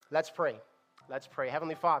Let's pray. Let's pray.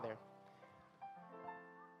 Heavenly Father,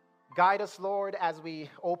 guide us, Lord, as we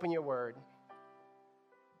open your word.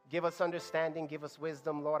 Give us understanding, give us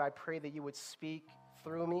wisdom. Lord, I pray that you would speak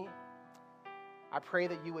through me. I pray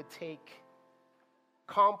that you would take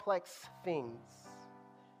complex things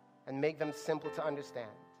and make them simple to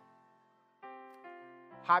understand.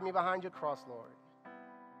 Hide me behind your cross, Lord.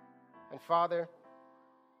 And Father,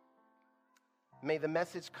 may the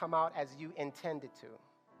message come out as you intended to.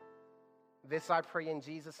 This I pray in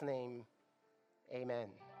Jesus' name, amen.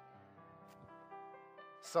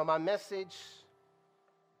 So my message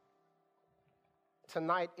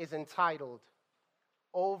tonight is entitled,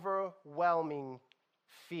 Overwhelming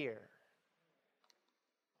Fear.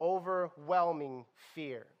 Overwhelming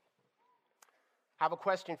fear. I have a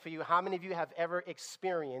question for you. How many of you have ever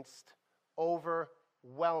experienced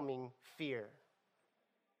overwhelming fear?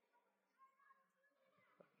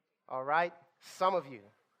 All right, some of you.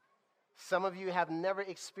 Some of you have never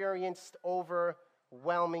experienced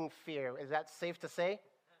overwhelming fear. Is that safe to say?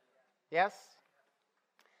 Yes?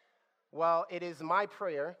 Well, it is my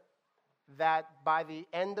prayer that by the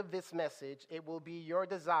end of this message, it will be your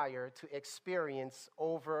desire to experience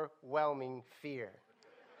overwhelming fear.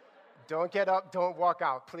 Don't get up, don't walk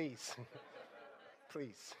out, please.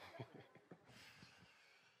 Please.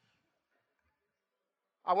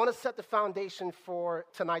 I want to set the foundation for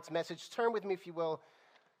tonight's message. Turn with me, if you will,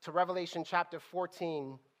 to Revelation chapter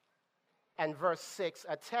 14 and verse 6,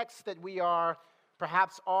 a text that we are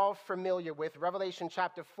perhaps all familiar with. Revelation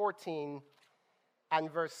chapter 14 and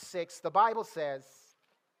verse 6. The Bible says,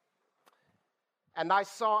 "And I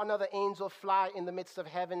saw another angel fly in the midst of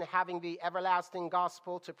heaven, having the everlasting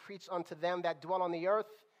gospel to preach unto them that dwell on the earth,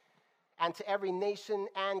 and to every nation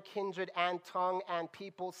and kindred and tongue and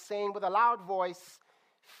people, saying with a loud voice,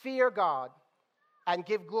 Fear God, and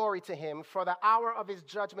give glory to him, for the hour of his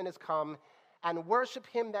judgment is come, and worship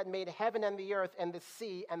him that made heaven and the earth and the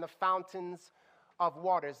sea and the fountains of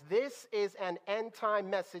waters." This is an end-time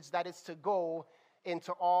message that is to go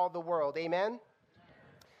into all the world. Amen?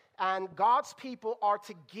 And God's people are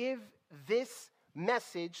to give this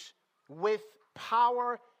message with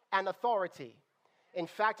power and authority. In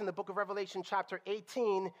fact, in the book of Revelation chapter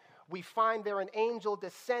 18, we find there an angel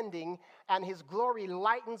descending, and his glory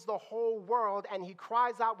lightens the whole world, and he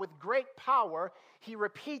cries out with great power. He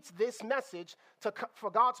repeats this message for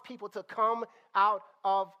God's people to come out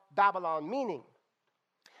of Babylon, meaning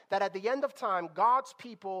that at the end of time, God's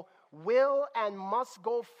people will and must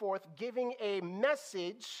go forth giving a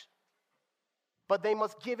message, but they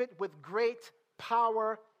must give it with great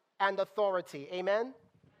power and authority. Amen?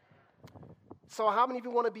 So how many of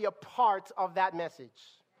you want to be a part of that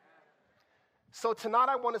message? So tonight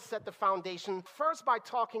I want to set the foundation first by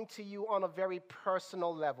talking to you on a very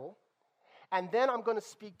personal level, and then I'm going to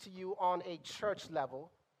speak to you on a church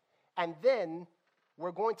level, and then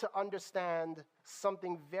we're going to understand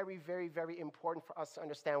something very, very, very important for us to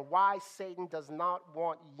understand, why Satan does not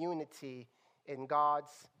want unity in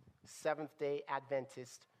God's Seventh-day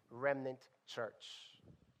Adventist remnant church.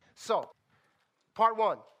 So, part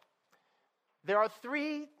one. There are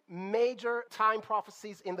three major time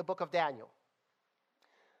prophecies in the book of Daniel.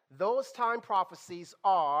 Those time prophecies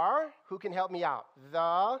are, who can help me out?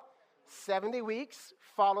 The 70 weeks,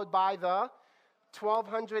 followed by the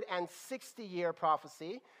 1260-year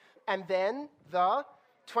prophecy, and then the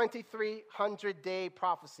 2300-day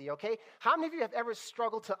prophecy, okay? How many of you have ever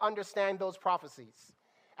struggled to understand those prophecies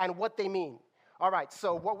and what they mean? All right,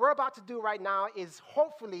 so what we're about to do right now is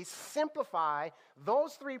hopefully simplify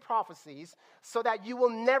those three prophecies so that you will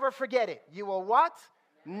never forget it. You will what?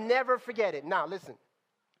 Never forget it. Now, listen.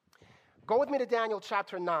 Go with me to Daniel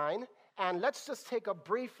chapter 9, and let's just take a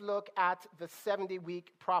brief look at the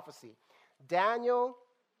 70-week prophecy. Daniel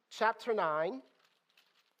chapter 9,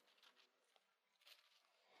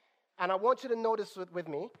 and I want you to notice with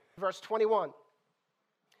me, verse 21.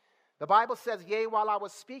 The Bible says, "Yea, while I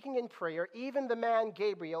was speaking in prayer, even the man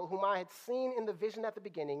Gabriel, whom I had seen in the vision at the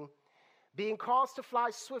beginning, being caused to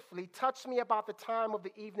fly swiftly, touched me about the time of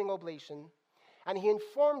the evening oblation. And he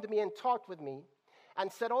informed me and talked with me, and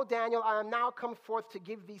said, O Daniel, I am now come forth to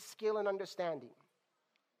give thee skill and understanding."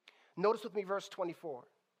 Notice with me verse 24.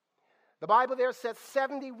 The Bible there says,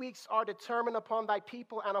 70 weeks are determined upon thy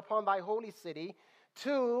people and upon thy holy city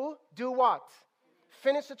to do what?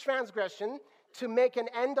 Finish the transgression, to make an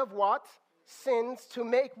end of what? Sins, to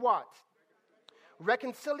make what?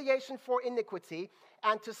 Reconciliation for iniquity,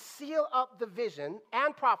 and to seal up the vision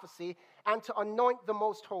and prophecy, and to anoint the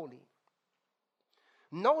most holy.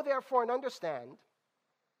 Know therefore and understand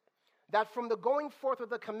that from the going forth of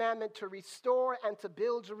the commandment to restore and to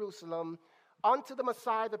build Jerusalem, unto the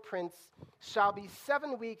Messiah the Prince shall be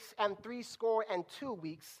 7 weeks and 62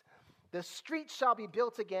 weeks. The street shall be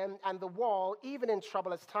built again, and the wall, even in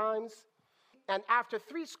troublous times. And after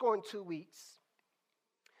 62 weeks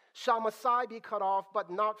shall Messiah be cut off, but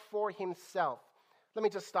not for himself. Let me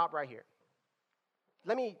just stop right here.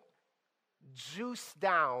 Let me juice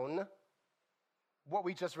down what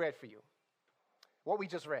we just read for you. What we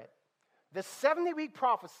just read. The 70-week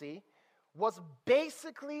prophecy was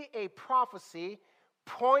basically a prophecy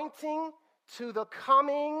pointing to the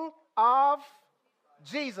coming of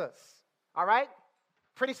Jesus. All right?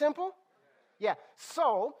 Pretty simple? Yeah.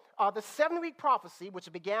 So, the 70-week prophecy,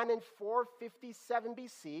 which began in 457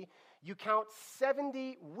 BC, you count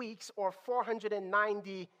 70 weeks or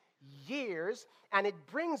 490 years, and it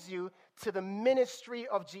brings you to the ministry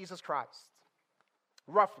of Jesus Christ,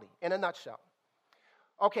 roughly, in a nutshell.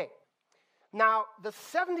 Okay. Now, the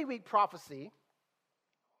 70-week prophecy,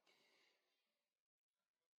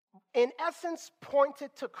 in essence,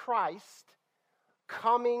 pointed to Christ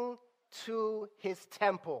coming to his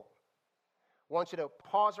temple. I want you to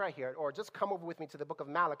pause right here, or just come over with me to the book of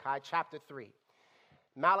Malachi, chapter 3.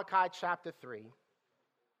 Malachi, chapter 3.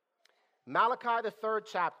 Malachi, the 3rd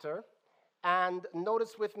chapter, and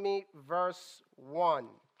notice with me verse 1.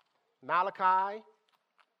 Malachi,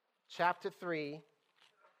 chapter 3,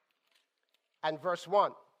 and verse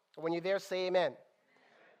 1. When you're there, say amen.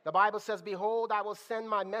 The Bible says, behold, I will send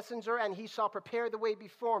my messenger, and he shall prepare the way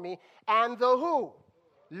before me. And the who?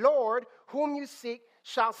 Lord, whom you seek,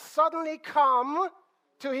 shall suddenly come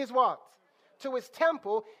to his what? To his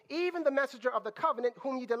temple, even the messenger of the covenant,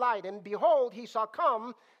 whom you delight in. Behold, he shall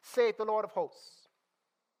come, saith the Lord of hosts.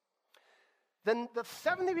 Then the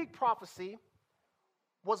 70-week prophecy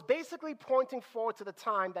was basically pointing forward to the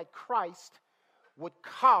time that Christ would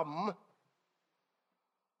come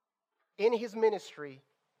in his ministry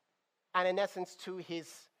and, in essence, to his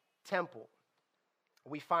temple.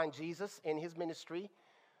 We find Jesus in his ministry,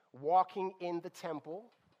 walking in the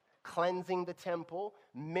temple, cleansing the temple,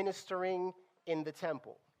 ministering in the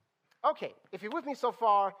temple. Okay, if you're with me so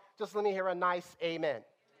far, just let me hear a nice amen.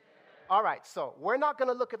 All right, so we're not going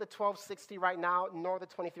to look at the 1260 right now, nor the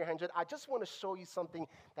 2300. I just want to show you something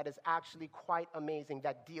that is actually quite amazing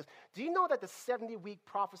that deals. Do you know that the 70-week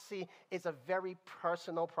prophecy is a very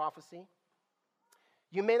personal prophecy?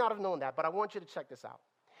 You may not have known that, but I want you to check this out.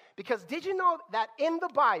 Because did you know that in the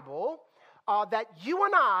Bible, that you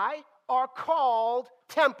and I are called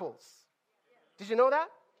temples? Did you know that?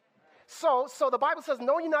 So the Bible says,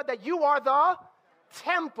 know ye not that you are the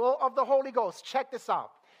temple of the Holy Ghost. Check this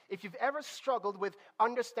out. If you've ever struggled with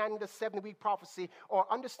understanding the 70-week prophecy or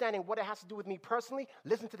understanding what it has to do with me personally,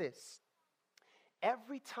 listen to this.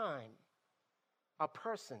 Every time a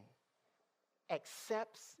person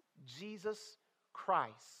accepts Jesus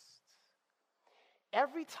Christ,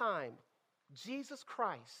 every time Jesus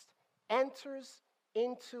Christ enters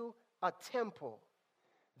into a temple,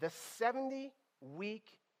 the 70-week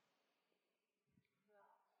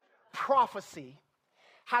prophecy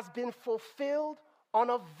has been fulfilled on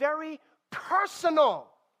a very personal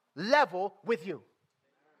level with you.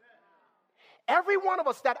 Every one of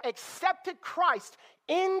us that accepted Christ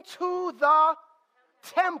into the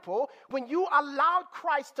temple, when you allowed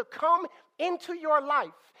Christ to come into your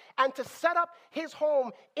life and to set up his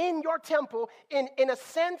home in your temple, in a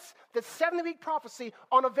sense, the 70-week prophecy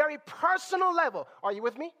on a very personal level. Are you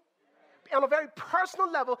with me? On a very personal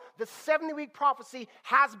level, the 70-week prophecy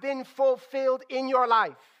has been fulfilled in your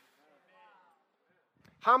life.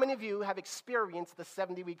 How many of you have experienced the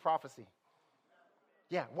 70-week prophecy?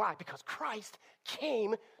 Yeah, why? Because Christ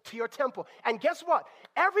came to your temple. And guess what?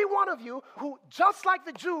 Every one of you who, just like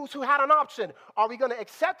the Jews who had an option, are we going to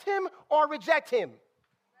accept him or reject him?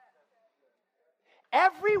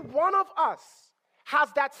 Every one of us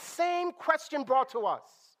has that same question brought to us.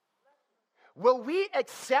 Will we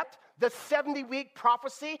accept the 70-week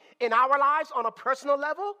prophecy in our lives on a personal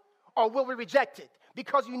level, or will we reject it?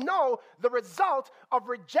 Because you know the result of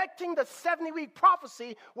rejecting the 70-week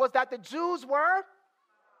prophecy was that the Jews were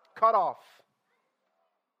cut off.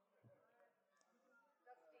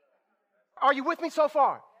 Are you with me so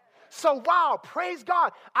far? So, wow, praise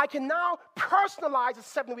God. I can now personalize the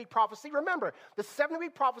 70-week prophecy. Remember, the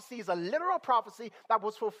 70-week prophecy is a literal prophecy that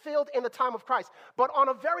was fulfilled in the time of Christ. But on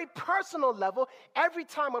a very personal level, every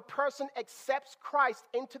time a person accepts Christ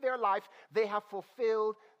into their life, they have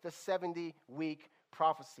fulfilled the 70-week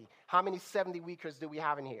prophecy. How many 70-weekers do we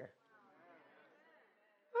have in here?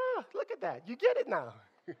 Ah, look at that. You get it now.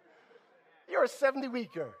 You're a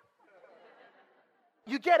 70-weeker.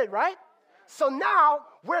 You get it, right? So now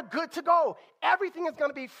we're good to go. Everything is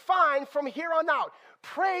going to be fine from here on out.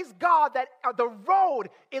 Praise God that the road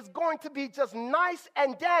is going to be just nice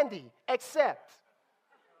and dandy, except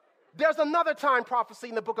there's another time prophecy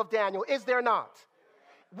in the book of Daniel, is there not?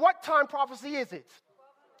 What time prophecy is it?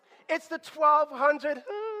 It's the 1200.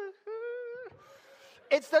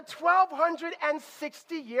 It's the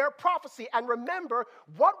 1260-year prophecy. And remember,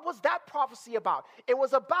 what was that prophecy about? It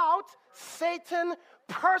was about Satan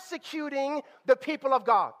persecuting the people of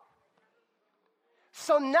God.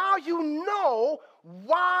 So now you know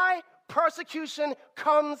why persecution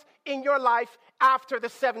comes in your life after the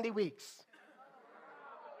 70 weeks.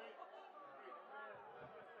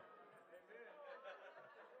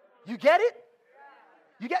 You get it?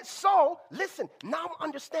 So, listen, now I'm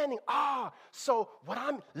understanding, so what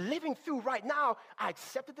I'm living through right now, I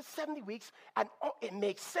accepted the 70 weeks, and it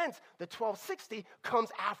makes sense. The 1260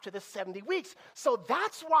 comes after the 70 weeks. So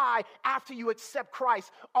that's why after you accept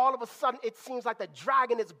Christ, all of a sudden it seems like the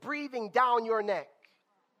dragon is breathing down your neck.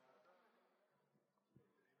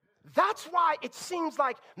 That's why it seems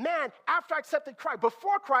like, man, after I accepted Christ,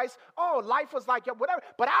 before Christ, life was like, whatever.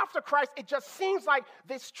 But after Christ, it just seems like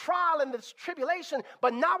this trial and this tribulation.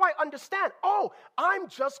 But now I understand, I'm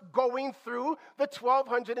just going through the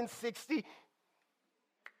 1260.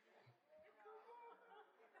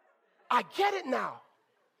 I get it now.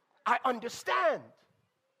 I understand.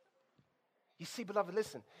 You see, beloved,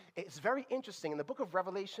 listen, it's very interesting. In the book of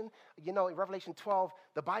Revelation, in Revelation 12,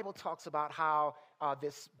 the Bible talks about how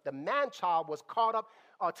the man-child was caught up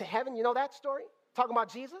to heaven. You know that story? Talking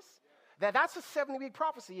about Jesus? That's a 70-week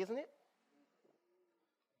prophecy, isn't it?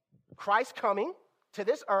 Christ coming to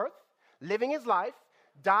this earth, living his life,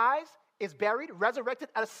 dies, is buried, resurrected,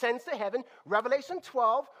 ascends to heaven. Revelation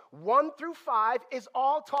 12, 1 through 5 is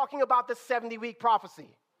all talking about the 70-week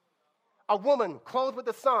prophecy. A woman clothed with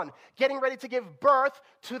the sun, getting ready to give birth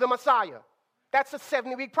to the Messiah. That's a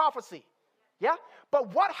 70-week prophecy. Yeah?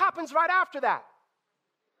 But what happens right after that?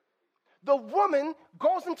 The woman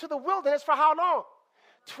goes into the wilderness for how long?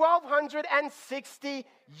 1260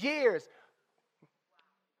 years.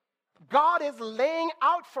 God is laying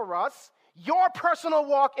out for us your personal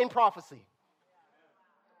walk in prophecy.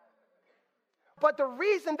 But the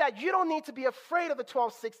reason that you don't need to be afraid of the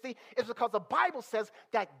 1260 is because the Bible says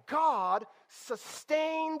that God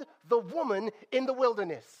sustained the woman in the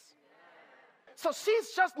wilderness. So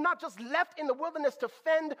she's not just left in the wilderness to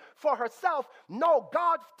fend for herself. No,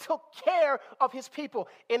 God took care of his people.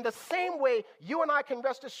 In the same way, you and I can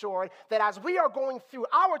rest assured that as we are going through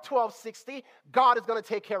our 1260, God is going to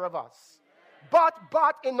take care of us. But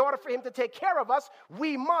in order for him to take care of us,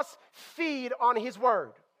 we must feed on his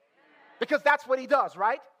word. Because that's what he does,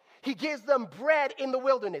 right? He gives them bread in the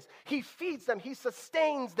wilderness. He feeds them. He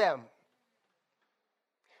sustains them.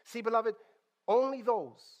 See, beloved, only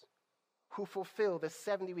those who fulfill the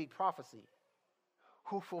 70-week prophecy,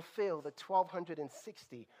 who fulfill the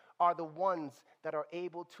 1260, are the ones that are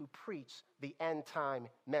able to preach the end-time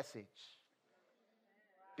message.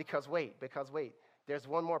 Because wait, there's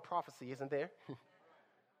one more prophecy, isn't there?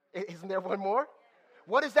 Isn't there one more?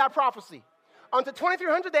 What is that prophecy? Unto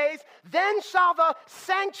 2300 days, then shall the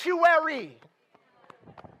sanctuary.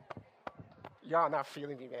 Y'all not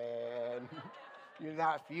feeling me, man. You're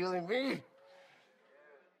not feeling me.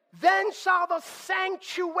 Then shall the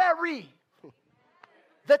sanctuary,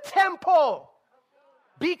 the temple,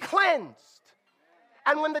 be cleansed.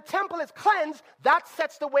 And when the temple is cleansed, that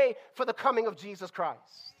sets the way for the coming of Jesus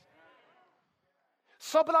Christ.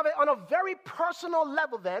 So, beloved, on a very personal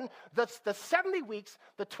level then, the 70 weeks,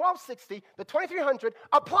 the 1260, the 2300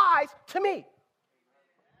 applies to me.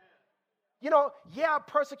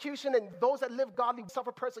 Persecution and those that live godly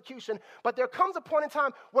suffer persecution, but there comes a point in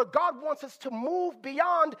time where God wants us to move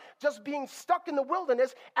beyond just being stuck in the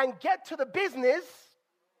wilderness and get to the business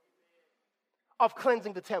of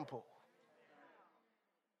cleansing the temple.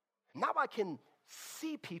 Now I can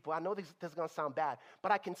see people. I know this is going to sound bad,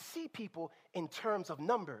 but I can see people in terms of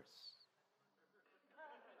numbers.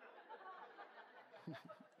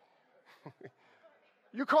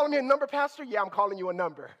 You calling me a number, Pastor? Yeah, I'm calling you a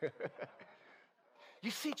number. You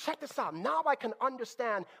see, check this out. Now I can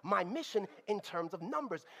understand my mission in terms of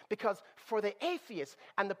numbers. Because for the atheist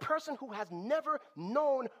and the person who has never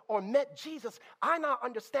known or met Jesus, I now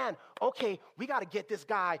understand, okay, we got to get this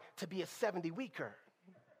guy to be a 70-weeker.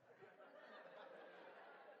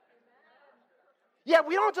 Yeah,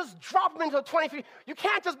 we don't just drop him into a 23. You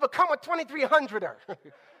can't just become a 2300er.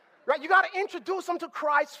 Right? You got to introduce him to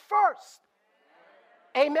Christ first.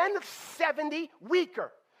 Amen?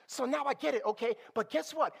 70-weeker. So now I get it, okay? But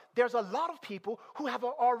guess what? There's a lot of people who have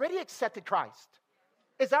already accepted Christ.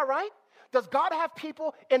 Is that right? Does God have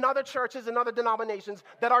people in other churches and other denominations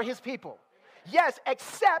that are his people? Yes,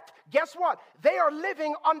 except, guess what? They are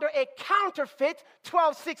living under a counterfeit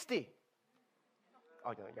 1260.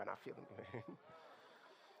 Oh, you're not feeling it.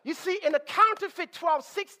 You see, in a counterfeit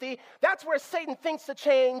 1260, that's where Satan thinks to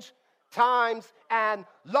change times and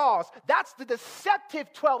laws. That's the deceptive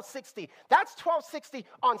 1260. That's 1260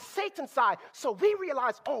 on Satan's side. So we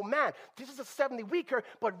realize, oh man, this is a 70-weeker,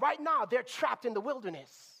 but right now they're trapped in the wilderness.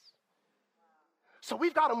 So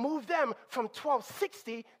we've got to move them from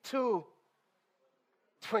 1260 to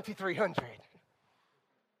 2300.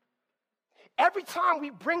 Every time we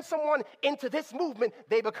bring someone into this movement,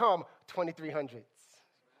 they become 2300s.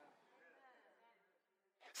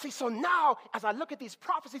 See, so now, as I look at these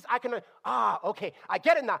prophecies, I can, okay, I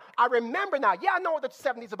get it now. I remember now. Yeah, I know what the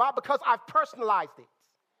 70 is about because I've personalized it.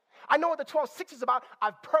 I know what the 1260 is about.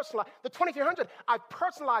 I've personalized the 2300. I've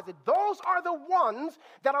personalized it. Those are the ones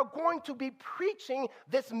that are going to be preaching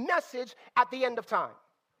this message at the end of time.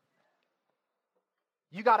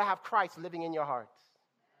 You got to have Christ living in your heart.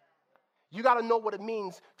 You got to know what it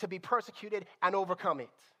means to be persecuted and overcome it.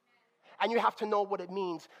 And you have to know what it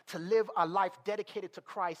means to live a life dedicated to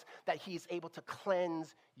Christ, that he is able to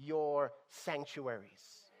cleanse your sanctuaries.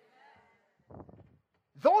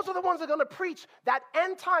 Those are the ones that are going to preach that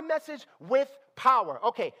end-time message with power.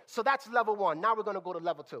 Okay, so that's level 1. Now we're going to go to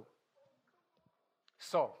level 2.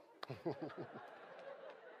 So,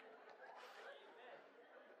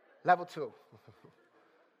 level 2.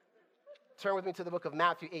 Turn with me to the book of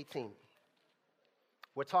Matthew 18.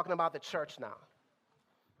 We're talking about the church now.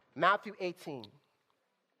 Matthew 18.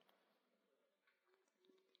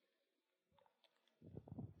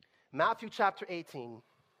 Matthew chapter 18.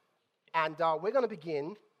 And we're going to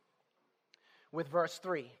begin with verse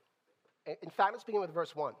 3. In fact, let's begin with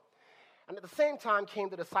verse 1. And at the same time came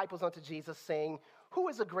the disciples unto Jesus, saying, Who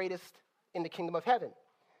is the greatest in the kingdom of heaven?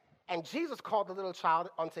 And Jesus called the little child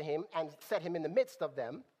unto him, and set him in the midst of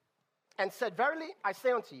them, and said, Verily I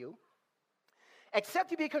say unto you,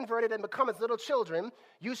 except you be converted and become as little children,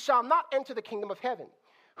 you shall not enter the kingdom of heaven.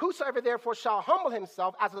 Whosoever therefore shall humble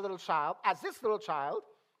himself as a little child, as this little child,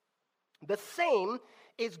 the same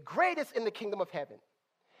is greatest in the kingdom of heaven.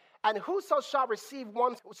 And whoso shall receive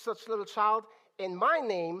one such little child in my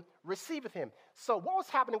name receiveth him. So what was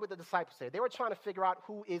happening with the disciples there? They were trying to figure out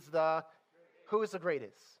who is the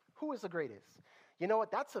greatest. Who is the greatest? You know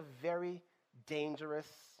what? That's a very dangerous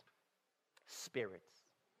spirit.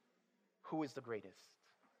 Who is the greatest?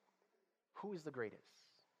 Who is the greatest?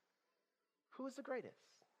 Who is the greatest?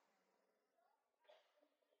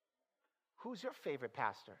 Who's your favorite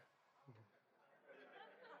pastor?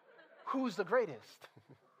 Who's the greatest?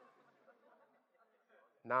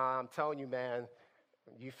 Nah, I'm telling you, man,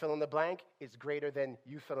 you fill in the blank is greater than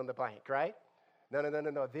you fill in the blank, right?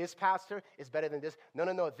 No. This pastor is better than this.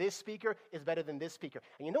 No. This speaker is better than this speaker.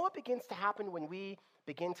 And you know what begins to happen when we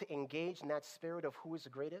begin to engage in that spirit of who is the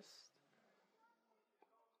greatest?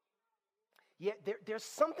 Yeah, there's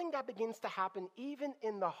something that begins to happen even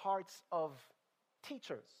in the hearts of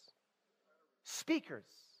teachers, speakers,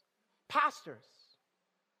 pastors,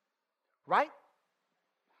 right?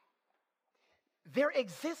 There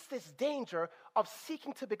exists this danger of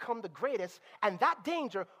seeking to become the greatest, and that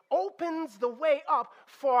danger opens the way up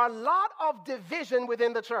for a lot of division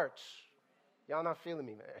within the church. Y'all not feeling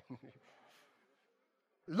me, man.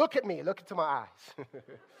 Look at me, look into my eyes.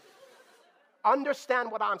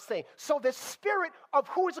 Understand what I'm saying. So the spirit of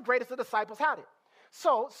who is the greatest, the disciples had it.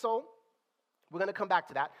 So we're going to come back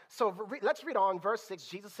to that. So let's read on. Verse 6,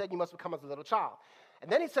 Jesus said, you must become as a little child.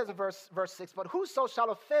 And then he says in verse 6, but whoso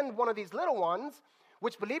shall offend one of these little ones,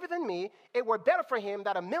 which believeth in me, it were better for him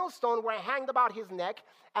that a millstone were hanged about his neck,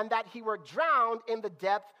 and that he were drowned in the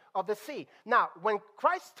depth of the sea. Now, when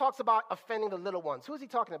Christ talks about offending the little ones, who is he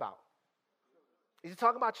talking about? Is he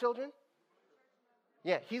talking about children?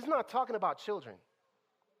 Yeah, he's not talking about children.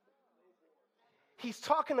 He's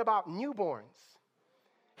talking about newborns.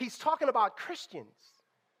 He's talking about Christians.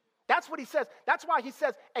 That's what he says. That's why he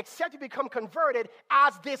says, except you become converted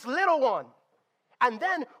as this little one. And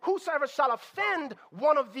then whosoever shall offend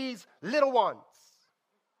one of these little ones.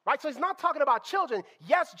 Right? So he's not talking about children.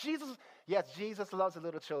 Yes, Jesus loves the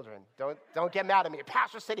little children. Don't get mad at me.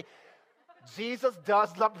 Pastor said Jesus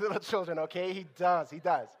does love little children, okay? He does.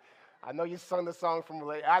 I know you sung the song from,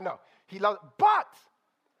 I know. He loves, but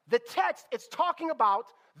the text is talking about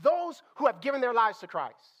those who have given their lives to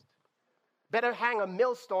Christ. Better hang a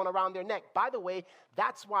millstone around their neck. By the way,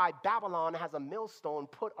 that's why Babylon has a millstone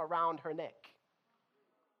put around her neck.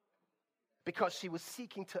 Because she was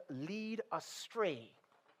seeking to lead astray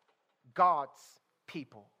God's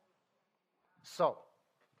people. So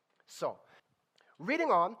So,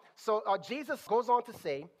 reading on, Jesus goes on to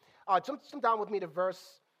say, jump down with me to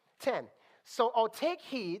verse 10. So, take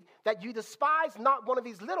heed that you despise not one of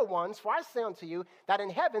these little ones, for I say unto you that in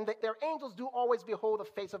heaven that their angels do always behold the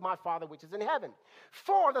face of my Father which is in heaven.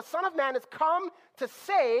 For the Son of Man is come to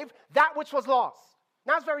save that which was lost.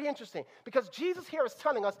 Now it's very interesting because Jesus here is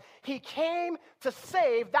telling us he came to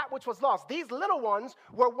save that which was lost. These little ones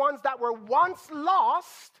were ones that were once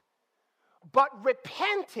lost but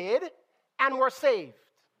repented and were saved.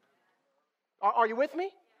 Are you with me?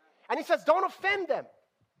 And he says, don't offend them.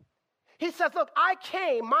 He says, look, I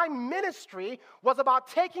came, my ministry was about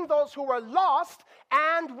taking those who were lost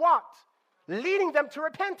and what? Leading them to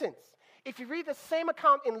repentance. If you read the same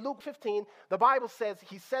account in Luke 15, the Bible says,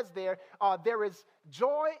 he says there is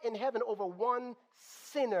joy in heaven over one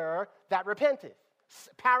sinner that repented.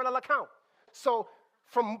 Parallel account. So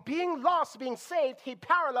from being lost to being saved, he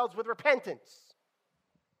parallels with repentance.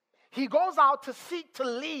 He goes out to seek to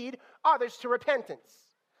lead others to repentance.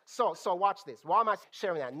 So watch this. Why am I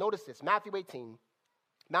sharing that? Notice this, Matthew 18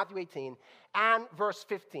 and verse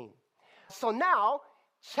 15. So now,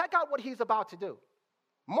 check out what he's about to do.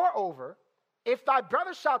 Moreover, if thy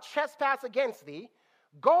brother shall trespass against thee,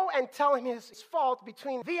 go and tell him his fault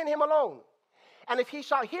between thee and him alone. And if he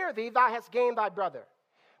shall hear thee, thou hast gained thy brother.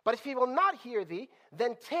 But if he will not hear thee,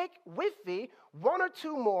 then take with thee one or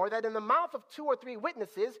two more, that in the mouth of 2 or 3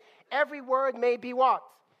 witnesses every word may be what?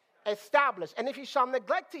 Established. And if he shall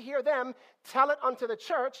neglect to hear them, tell it unto the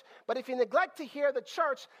church. But if he neglect to hear the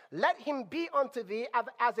church, let him be unto thee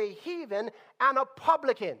as a heathen and a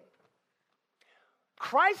publican.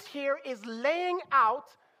 Christ here is laying out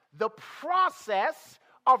the process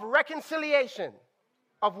of reconciliation.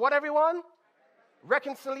 Of what, everyone?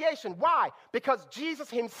 Reconciliation. Why? Because Jesus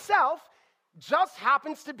himself just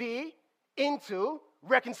happens to be into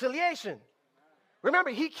reconciliation.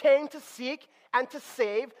 Remember, he came to seek and to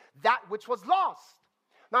save that which was lost.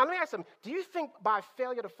 Now, let me ask you, do you think by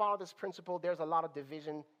failure to follow this principle, there's a lot of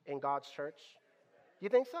division in God's church? You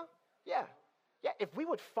think so? Yeah. Yeah, if we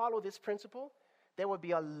would follow this principle, there would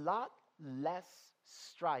be a lot less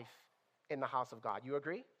strife in the house of God. You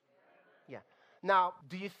agree? Yeah. Now,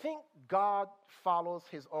 do you think God follows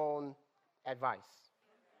his own advice?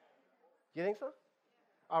 You think so?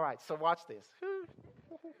 All right, so watch this.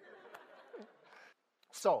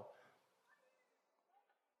 So,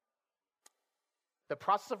 the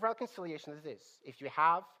process of reconciliation is this. If you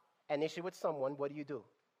have an issue with someone, what do?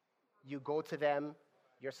 You go to them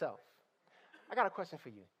yourself. I got a question for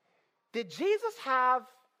you. Did Jesus have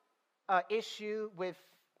an issue with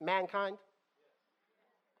mankind?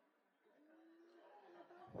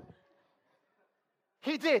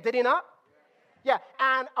 He did he not? Yeah,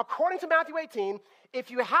 and according to Matthew 18,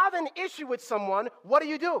 if you have an issue with someone, what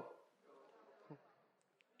do?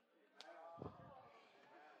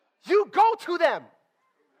 You go to them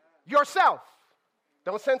yourself.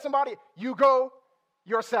 Don't send somebody. You go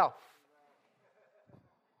yourself.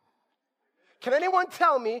 Can anyone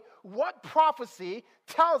tell me what prophecy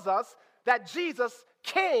tells us that Jesus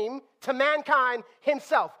came to mankind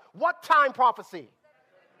himself? What time prophecy?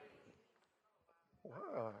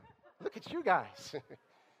 Wow, look at you guys.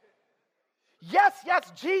 Yes,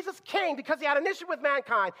 Jesus came because he had an issue with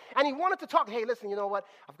mankind, and he wanted to talk. Hey, listen, you know what?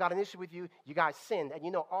 I've got an issue with you. You guys sinned, and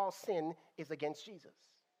you know all sin is against Jesus.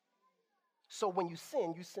 So when you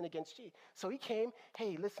sin against Jesus. So he came,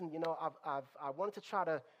 hey, listen, you know, I wanted to try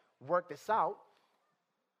to work this out.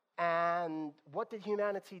 And what did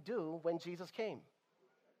humanity do when Jesus came?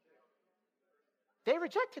 They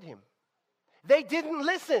rejected him. They didn't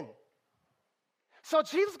listen. So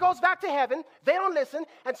Jesus goes back to heaven. They don't listen.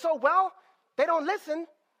 And so, they don't listen.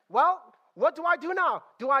 Well, what do I do now?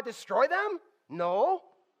 Do I destroy them? No.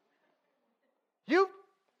 You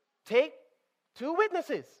take 2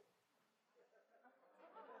 witnesses.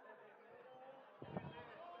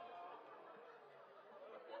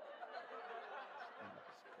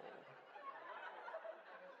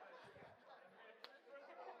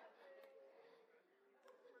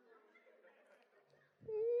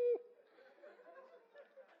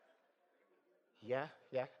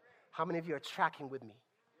 Yeah. How many of you are tracking with me?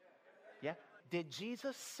 Yeah. Did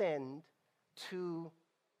Jesus send 2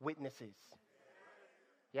 witnesses?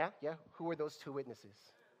 Yeah. Who were those 2 witnesses?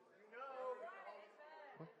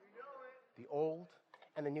 The Old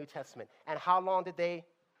and the New Testament. And how long did they?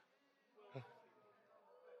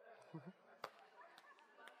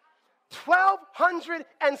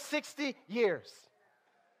 1,260 years.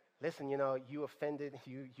 Listen, you know, you offended,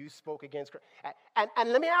 you spoke against Christ.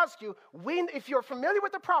 And let me ask you, if you're familiar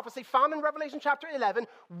with the prophecy found in Revelation chapter 11,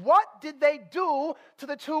 what did they do to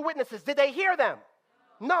the 2 witnesses? Did they hear them?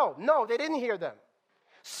 No, they didn't hear them.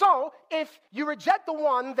 So if you reject the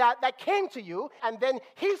one that came to you, and then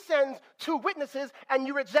he sends two witnesses and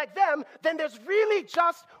you reject them, then there's really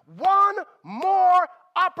just one more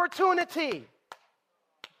opportunity.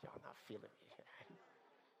 Y'all not feeling me.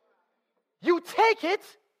 You take it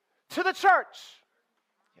to the church.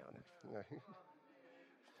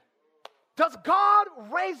 Does God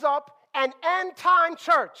raise up an end-time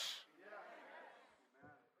church?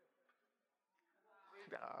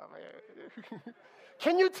 Oh, man.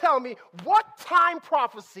 Can you tell me what time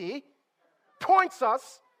prophecy points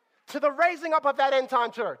us to the raising up of that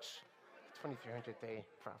end-time church? 2300-day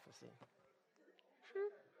prophecy.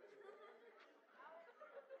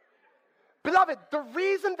 Beloved, the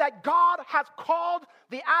reason that God has called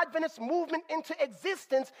the Adventist movement into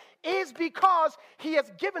existence is because he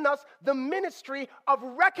has given us the ministry of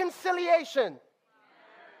reconciliation.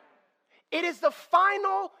 It is the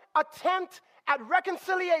final attempt at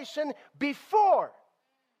reconciliation before.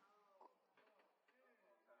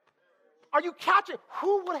 Are you catching?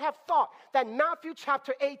 Who would have thought that Matthew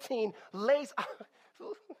chapter 18 lays out?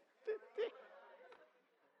 What?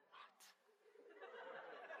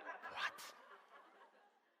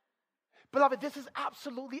 Beloved, this is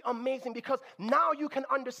absolutely amazing because now you can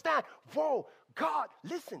understand. Whoa, God,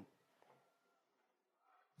 listen.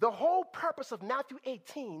 The whole purpose of Matthew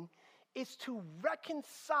 18 is to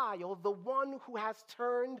reconcile the one who has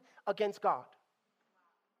turned against God.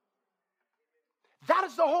 That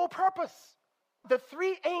is the whole purpose. The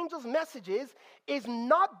three angels' messages is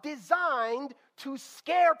not designed to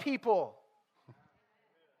scare people.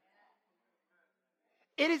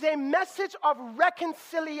 It is a message of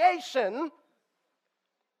reconciliation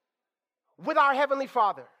with our Heavenly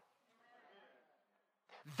Father.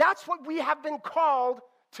 That's what we have been called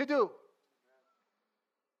to do.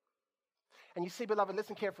 And you see, beloved,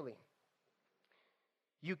 listen carefully.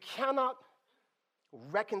 You cannot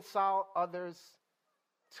reconcile others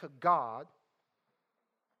to God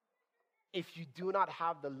if you do not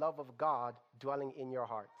have the love of God dwelling in your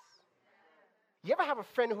hearts. You ever have a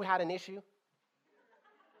friend who had an issue?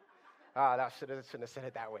 I shouldn't have said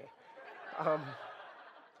it that way.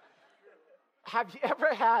 Have you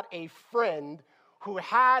ever had a friend who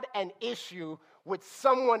had an issue with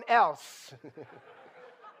someone else?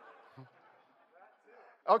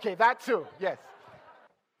 Okay, that too, yes.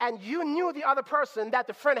 And you knew the other person that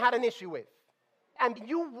the friend had an issue with. And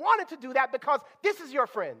you wanted to do that because this is your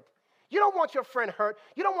friend. You don't want your friend hurt.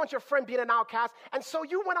 You don't want your friend being an outcast. And so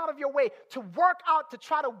you went out of your way to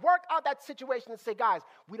try to work out that situation and say, guys,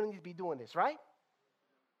 we don't need to be doing this, right?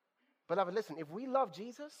 Beloved, listen, if we love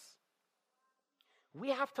Jesus, we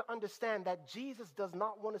have to understand that Jesus does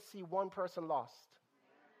not want to see one person lost.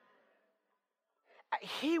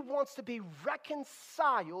 He wants to be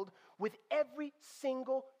reconciled with every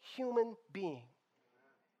single human being.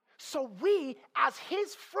 So we, as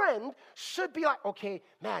his friend, should be like, okay,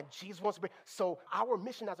 man, Jesus wants to bring. So our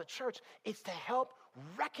mission as a church is to help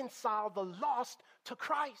reconcile the lost to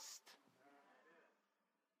Christ.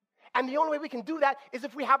 And the only way we can do that is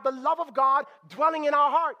if we have the love of God dwelling in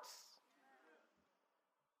our hearts.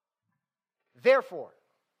 Therefore,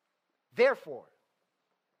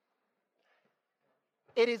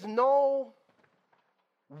 it is no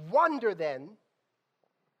wonder then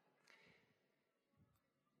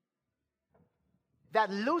that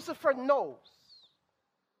Lucifer knows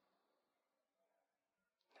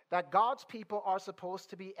that God's people are supposed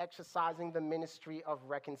to be exercising the ministry of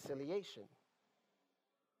reconciliation.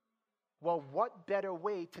 Well, what better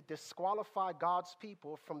way to disqualify God's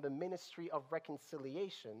people from the ministry of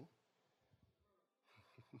reconciliation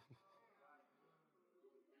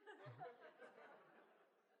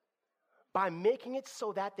by making it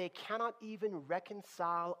so that they cannot even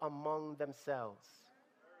reconcile among themselves?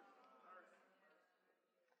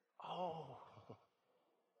 Oh,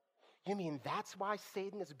 you mean that's why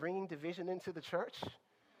Satan is bringing division into the church?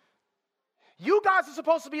 You guys are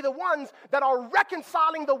supposed to be the ones that are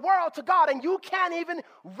reconciling the world to God, and you can't even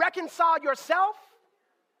reconcile yourself?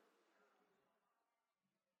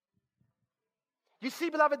 You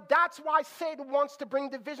see, beloved, that's why Satan wants to bring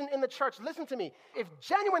division in the church. Listen to me. If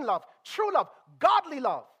genuine love, true love, godly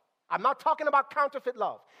love, I'm not talking about counterfeit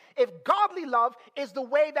love. If godly love is the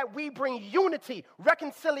way that we bring unity,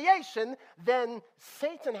 reconciliation, then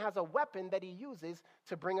Satan has a weapon that he uses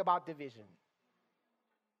to bring about division.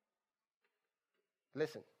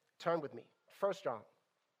 Listen, turn with me. 1 John.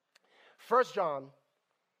 1 John,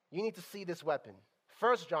 you need to see this weapon.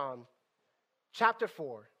 1 John chapter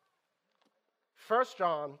 4. 1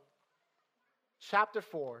 John chapter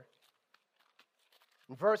 4.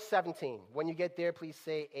 Verse 17. When you get there, please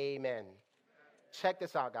say amen. Check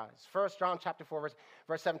this out, guys. 1 John chapter 4,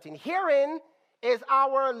 verse 17. Herein is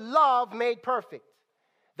our love made perfect,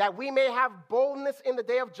 that we may have boldness in the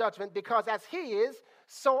day of judgment, because as he is,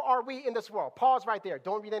 so are we in this world. Pause right there.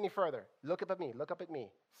 Don't read any further. Look up at me. Look up at me.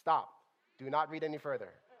 Stop. Do not read any further.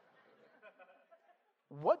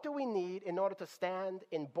 What do we need in order to stand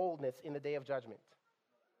in boldness in the day of judgment?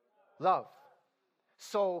 Love.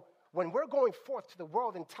 So when we're going forth to the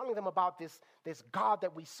world and telling them about this God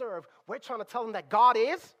that we serve, we're trying to tell them that God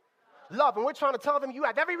is love. And we're trying to tell them you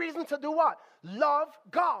have every reason to do what? Love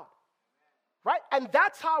God. Right? And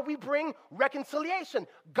that's how we bring reconciliation.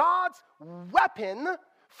 God's weapon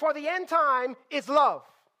for the end time is love.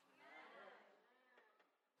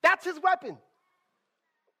 That's his weapon.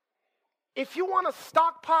 If you want to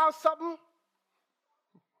stockpile something,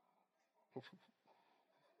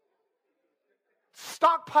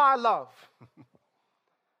 stockpile love.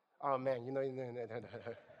 Oh, man, no.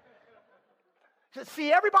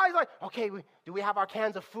 See, everybody's like, okay, do we have our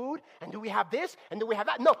cans of food? And do we have this? And do we have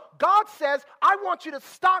that? No, God says, I want you to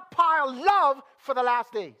stockpile love for the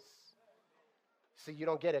last days. See, you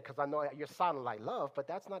don't get it because I know you're sounding like love, but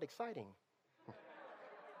that's not exciting.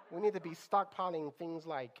 We need to be stockpiling things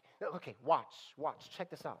like, okay, watch, check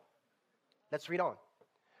this out. Let's read on.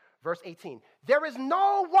 Verse 18. There is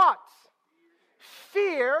no what?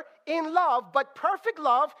 Fear in love, but perfect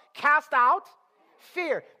love cast out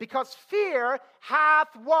fear, because fear hath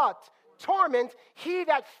what? Torment. He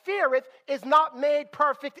that feareth is not made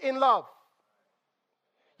perfect in love.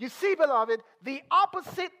 You see, beloved, the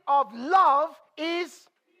opposite of love is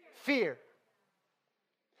fear.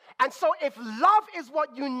 And so if love is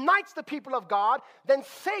what unites the people of God, then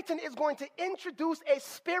Satan is going to introduce a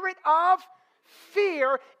spirit of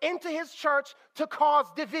fear into his church to cause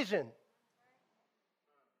division.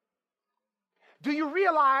 Do you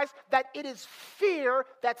realize that it is fear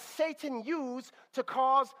that Satan used to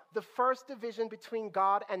cause the first division between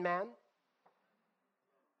God and man?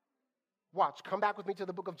 Watch, come back with me to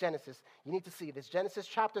the book of Genesis. You need to see this. Genesis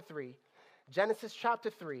chapter 3. Genesis chapter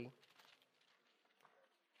 3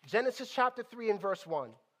 and verse 1.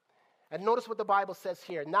 And notice what the Bible says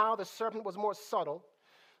here. Now the serpent was more subtle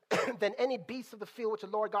than any beast of the field which the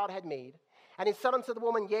Lord God had made. And he said unto the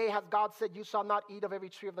woman, Yea, hath God said, You shall not eat of every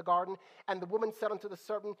tree of the garden? And the woman said unto the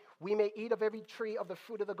serpent, We may eat of every tree of the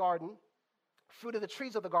fruit of the garden, fruit of the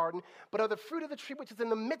trees of the garden, but of the fruit of the tree which is in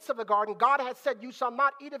the midst of the garden, God hath said, You shall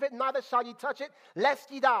not eat of it, neither shall ye touch it,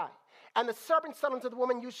 lest ye die. And the serpent said unto the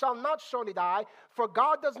woman, You shall not surely die, for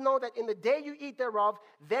God does know that in the day you eat thereof,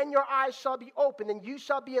 then your eyes shall be opened, and you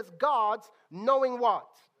shall be as gods, knowing what?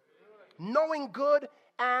 Knowing good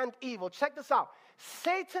and evil. Check this out.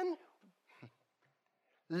 Satan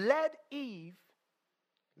led Eve,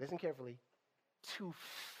 listen carefully, to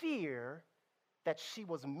fear that she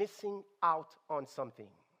was missing out on something.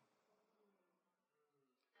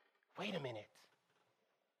 Wait a minute.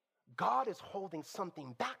 God is holding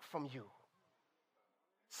something back from you.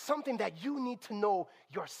 Something that you need to know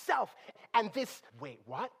yourself. And this, wait,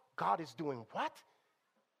 what? God is doing what?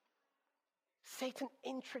 Satan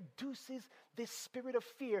introduces this spirit of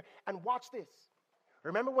fear. And watch this.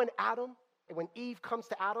 Remember when Eve comes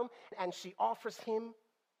to Adam and she offers him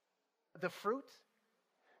the fruit?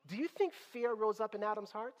 Do you think fear rose up in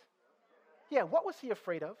Adam's heart? Yeah, what was he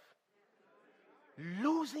afraid of?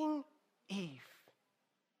 Losing Eve.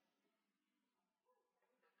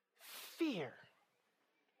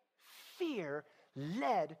 Fear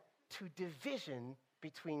led to division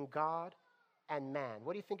between God and man.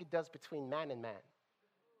 What do you think it does between man and man?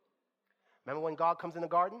 Remember when God comes in the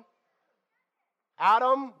garden?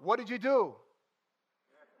 Adam, what did you do?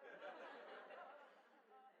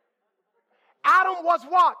 Adam was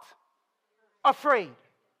what? Afraid.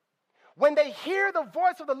 When they hear the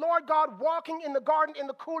voice of the Lord God walking in the garden in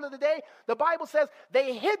the cool of the day, the Bible says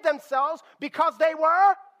they hid themselves because they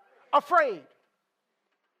were afraid.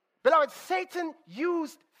 Beloved, Satan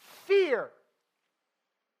used fear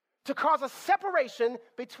to cause a separation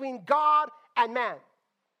between God and man.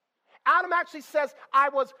 Adam actually says, I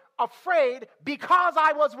was afraid because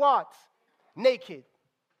I was what? Naked.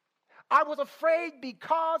 I was afraid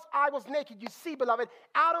because I was naked. You see, beloved,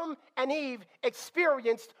 Adam and Eve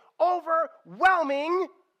experienced overwhelming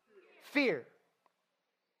fear.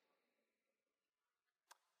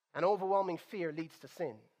 And overwhelming fear leads to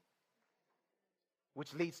sin,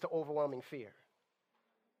 which leads to overwhelming fear,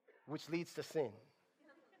 which leads to sin,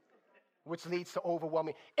 which leads to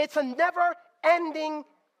overwhelming. It's a never-ending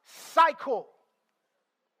cycle.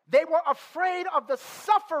 They were afraid of the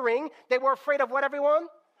suffering. They were afraid of what, everyone?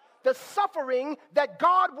 the suffering that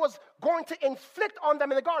God was going to inflict on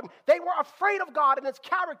them in the garden. They were afraid of God and his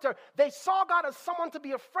character. They saw God as someone to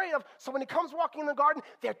be afraid of. So when he comes walking in the garden,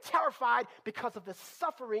 they're terrified because of the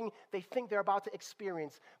suffering they think they're about to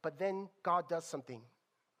experience. But then God does something.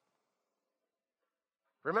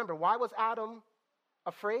 Remember, why was Adam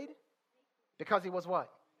afraid? Because he was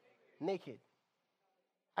what? Naked.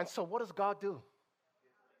 And so what does God do?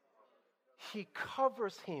 He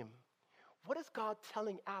covers him. What is God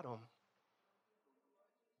telling Adam?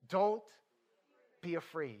 Don't be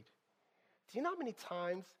afraid. Do you know how many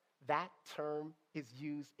times that term is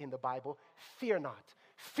used in the Bible? Fear not.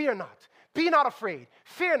 Fear not. Be not afraid.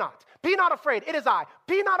 Fear not. Be not afraid. It is I.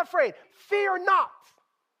 Be not afraid. Fear not.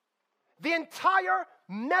 The entire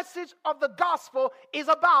message of the gospel is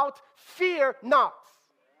about fear not.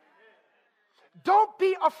 Don't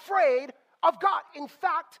be afraid of God. In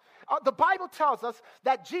fact, the Bible tells us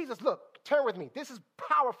that Jesus, look, turn with me. This is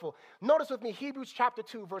powerful. Notice with me Hebrews chapter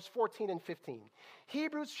 2, verse 14 and 15.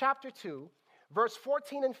 Hebrews chapter 2, verse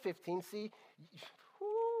 14 and 15. See?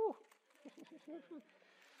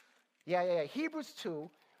 Yeah. Hebrews 2,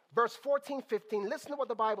 verse 14, 15. Listen to what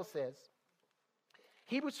the Bible says.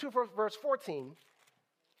 Hebrews 2, verse 14.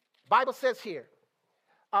 Bible says here,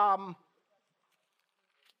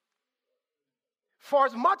 for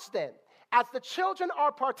as much then as the children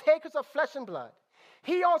are partakers of flesh and blood,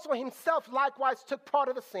 he also himself likewise took part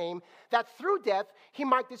of the same, that through death he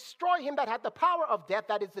might destroy him that had the power of death,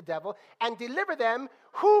 that is the devil, and deliver them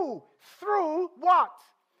who through what?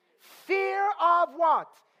 Fear of what?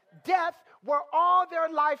 Death, were all their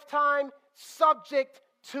lifetime subject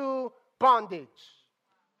to bondage.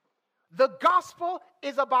 The gospel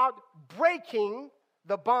is about breaking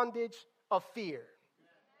the bondage of fear.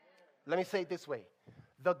 Let me say it this way.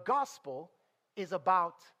 The gospel is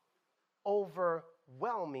about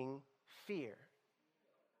overwhelming fear.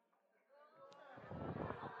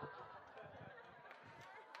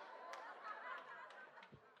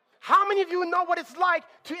 How many of you know what it's like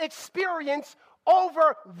to experience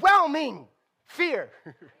overwhelming fear?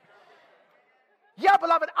 Yeah,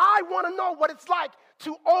 beloved, I want to know what it's like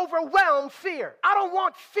to overwhelm fear. I don't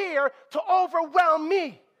want fear to overwhelm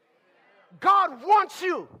me. God wants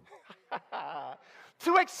you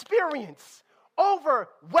to experience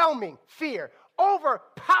overwhelming fear,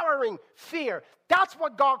 overpowering fear. That's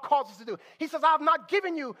what God calls us to do. He says, I have not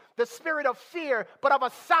given you the spirit of fear, but of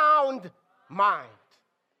a sound mind.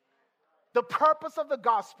 The purpose of the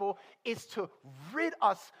gospel is to rid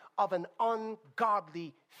us of an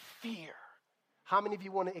ungodly fear. How many of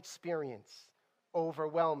you want to experience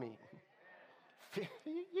overwhelming fear?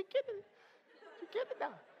 You get it? You get it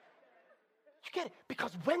now? You get it?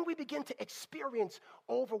 Because when we begin to experience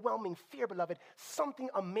overwhelming fear, beloved, something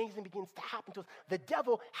amazing begins to happen to us. The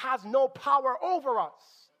devil has no power over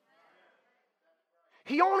us.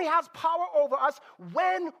 He only has power over us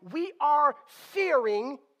when we are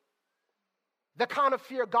fearing the kind of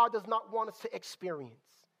fear God does not want us to experience.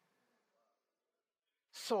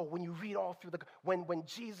 So when you read all through when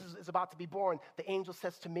Jesus is about to be born, the angel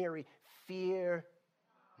says to Mary, fear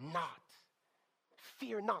not.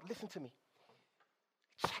 Fear not. Listen to me.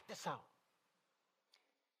 Check this out.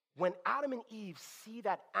 When Adam and Eve see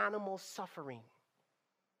that animal suffering,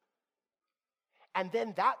 and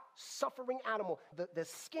then that suffering animal, the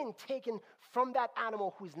skin taken from that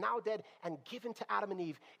animal who is now dead and given to Adam and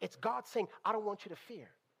Eve, it's God saying, I don't want you to fear.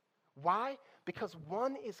 Why? Because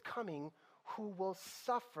one is coming who will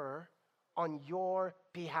suffer on your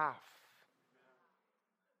behalf.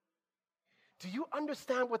 Do you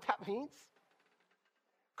understand what that means?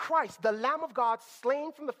 Christ, the Lamb of God,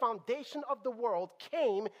 slain from the foundation of the world,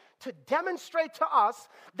 came to demonstrate to us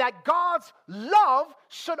that God's love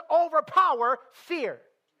should overpower fear.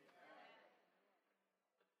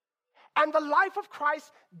 And the life of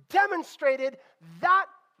Christ demonstrated that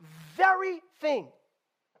very thing.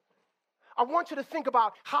 I want you to think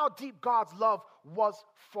about how deep God's love was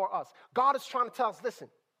for us. God is trying to tell us, listen,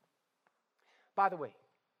 by the way,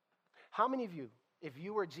 how many of you, if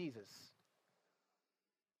you were Jesus,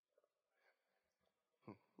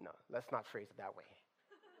 no, let's not phrase it that way.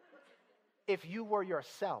 If you were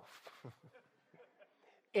yourself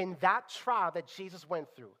in that trial that Jesus went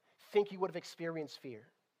through, think you would have experienced fear?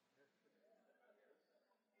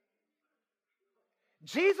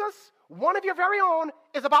 Jesus, one of your very own,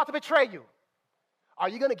 is about to betray you. Are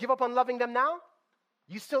you going to give up on loving them now?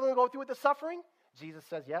 You still going to go through with the suffering? Jesus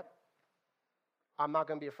says, yep. I'm not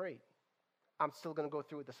going to be afraid. I'm still going to go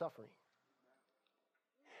through with the suffering.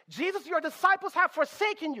 Jesus, your disciples have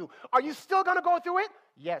forsaken you. Are you still going to go through it?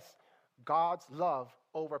 Yes. God's love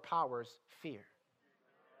overpowers fear.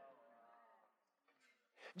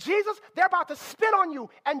 Jesus, they're about to spit on you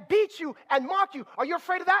and beat you and mock you. Are you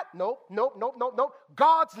afraid of that? No, no, no, no, no.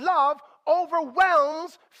 God's love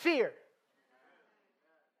overwhelms fear.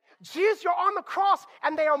 Jesus, you're on the cross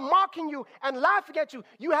and they are mocking you and laughing at you.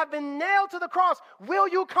 You have been nailed to the cross. Will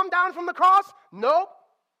you come down from the cross? Nope.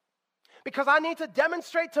 Because I need to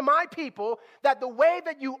demonstrate to my people that the way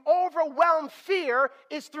that you overwhelm fear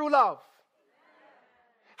is through love.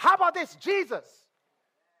 How about this? Jesus,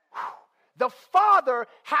 the Father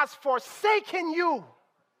has forsaken you.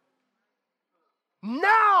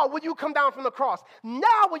 Now will you come down from the cross.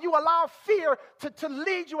 Now will you allow fear to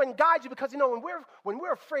lead you and guide you. Because, when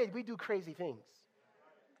we're afraid, we do crazy things.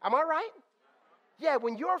 Am I right? Yeah,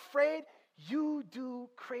 when you're afraid, you do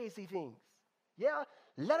crazy things. Yeah?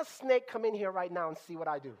 Let a snake come in here right now and see what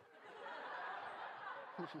I do.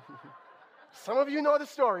 Some of you know the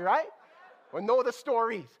story, right? Or know the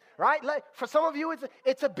stories, right? For some of you,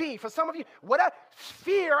 it's a bee. For some of you, whatever.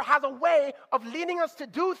 Fear has a way of leading us to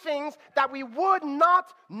do things that we would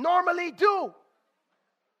not normally do.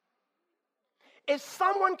 If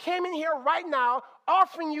someone came in here right now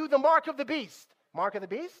offering you the mark of the beast, mark of the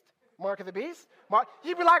beast, mark of the beast,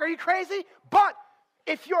 you'd be like, are you crazy? But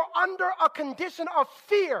if you're under a condition of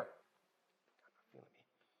fear,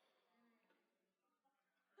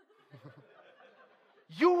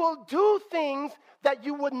 you will do things that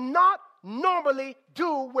you would not normally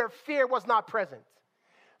do where fear was not present.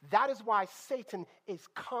 That is why Satan is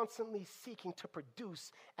constantly seeking to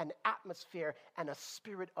produce an atmosphere and a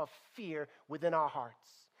spirit of fear within our hearts.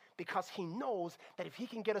 Because he knows that if he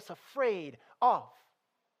can get us afraid of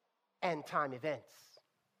end time events.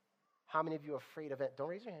 How many of you are afraid of it? Don't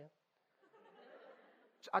raise your hand.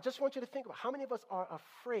 I just want you to think about how many of us are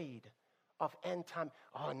afraid of end time.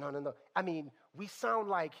 Oh, no. I mean, we sound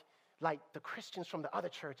like the Christians from the other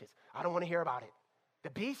churches. I don't want to hear about it. The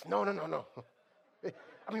beast? No.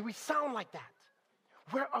 I mean, we sound like that.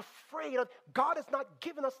 We're afraid of, God has not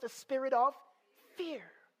given us the spirit of fear.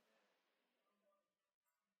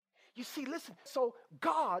 You see, listen, so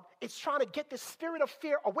God is trying to get the spirit of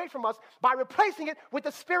fear away from us by replacing it with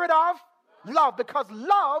the spirit of love, because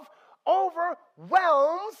love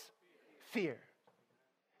overwhelms fear.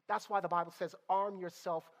 That's why the Bible says, arm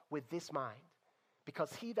yourself with this mind.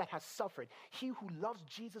 Because he that has suffered, he who loves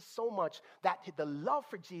Jesus so much that the love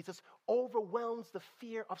for Jesus overwhelms the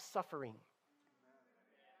fear of suffering.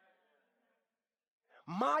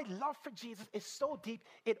 My love for Jesus is so deep,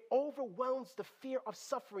 it overwhelms the fear of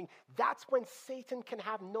suffering. That's when Satan can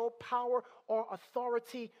have no power or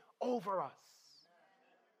authority over us.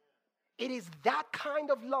 It is that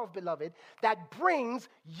kind of love, beloved, that brings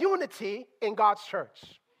unity in God's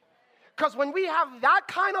church. Because when we have that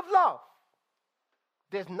kind of love,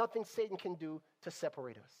 there's nothing Satan can do to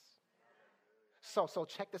separate us. So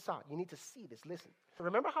check this out. You need to see this. Listen.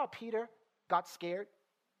 Remember how Peter got scared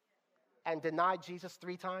and denied Jesus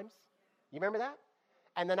 3 times? You remember that?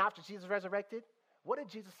 And then after Jesus resurrected, what did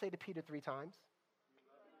Jesus say to Peter 3 times?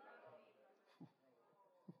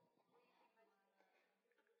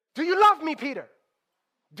 Do you love me, Peter?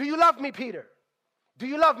 Do you love me, Peter? Do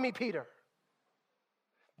you love me, Peter?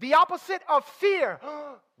 The opposite of fear.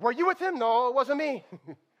 Were you with him? No, it wasn't me.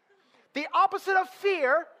 The opposite of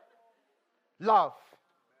fear, love.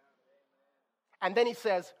 And then he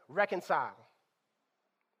says, reconcile.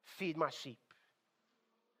 Feed my sheep.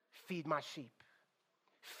 Feed my sheep.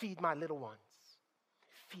 Feed my little ones.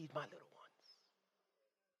 Feed my little ones.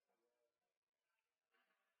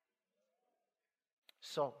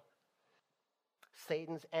 So,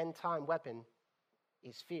 Satan's end time weapon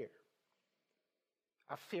is fear.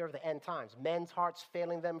 A fear of the end times. Men's hearts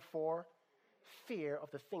failing them for fear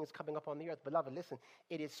of the things coming up on the earth. Beloved, listen,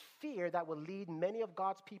 it is fear that will lead many of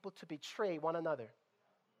God's people to betray one another.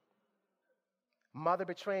 Mother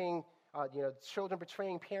betraying, children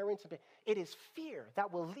betraying parents. It is fear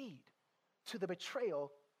that will lead to the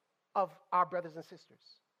betrayal of our brothers and sisters.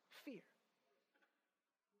 Fear.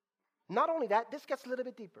 Not only that, this gets a little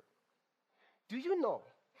bit deeper. Do you know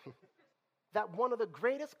that one of the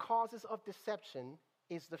greatest causes of deception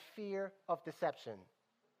is the fear of deception?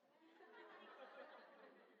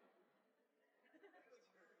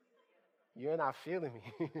 You're not feeling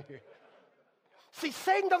me. See,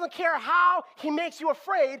 Satan doesn't care how he makes you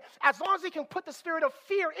afraid. As long as he can put the spirit of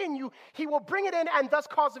fear in you, he will bring it in and thus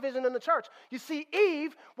cause division in the church. You see,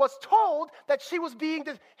 Eve was told that she was being,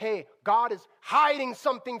 hey, God is hiding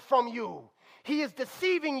something from you. He is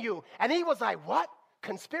deceiving you. And he was like, what?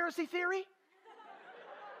 Conspiracy theory?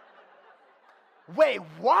 Wait,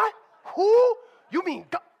 what? Who? You mean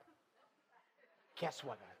God? Guess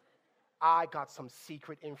what? I got some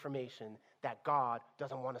secret information that God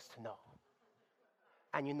doesn't want us to know.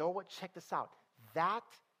 And you know what? Check this out. That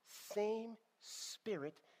same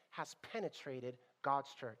spirit has penetrated God's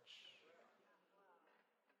church.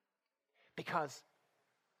 Because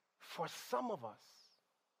for some of us,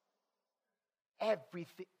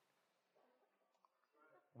 everything.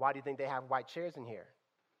 Why do you think they have white chairs in here?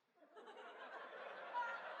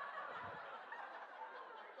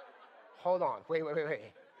 Hold on. Wait.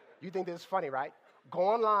 You think this is funny, right? Go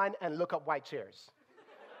online and look up white chairs.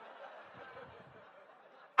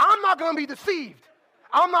 I'm not going to be deceived.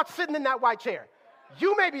 I'm not sitting in that white chair.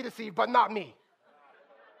 You may be deceived, but not me.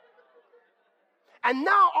 And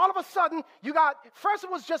now, all of a sudden, you got, first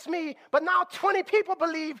it was just me, but now 20 people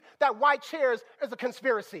believe that white chairs is a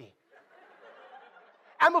conspiracy.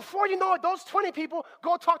 And before you know it, those 20 people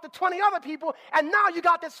go talk to 20 other people, and now you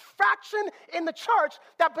got this fraction in the church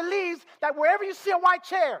that believes that wherever you see a white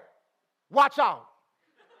chair, watch out.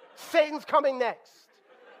 Satan's coming next.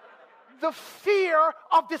 The fear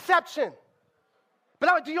of deception.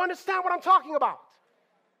 Beloved, do you understand what I'm talking about?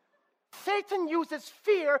 Satan uses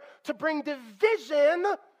fear to bring division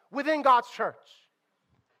within God's church.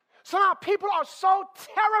 So now people are so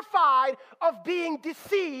terrified of being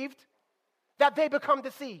deceived that they become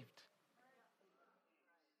deceived.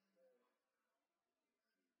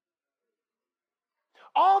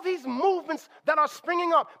 All these movements that are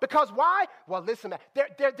springing up. Because why? Well, listen, man.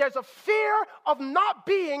 There's a fear of not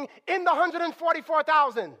being in the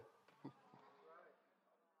 144,000.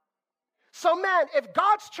 So, man, if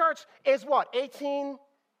God's church is what? 18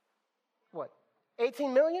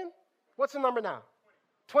 million? What's the number now?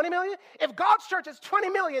 20 million? If God's church is 20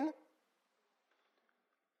 million,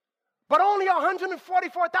 but only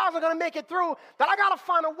 144,000 are going to make it through, then I got to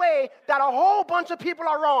find a way that a whole bunch of people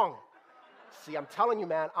are wrong. See, I'm telling you,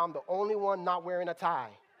 man, I'm the only one not wearing a tie.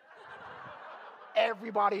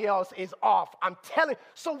 Everybody else is off. I'm telling you.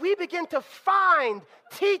 So we begin to find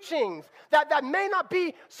teachings that may not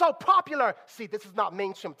be so popular. See, this is not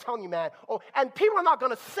mainstream. I'm telling you, man. Oh, and people are not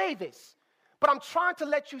going to say this. But I'm trying to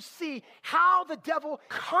let you see how the devil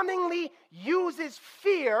cunningly uses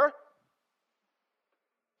fear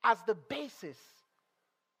as the basis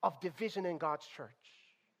of division in God's church.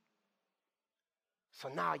 So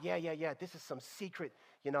now, this is some secret,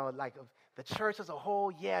 like the church as a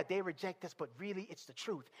whole, they reject this, but really it's the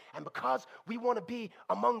truth. And because we want to be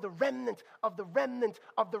among the remnant of the remnant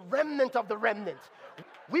of the remnant of the remnant,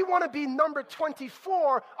 we want to be number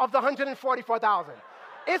 24 of the 144,000.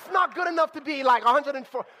 It's not good enough to be like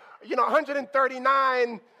 104, 139.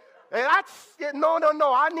 And that's,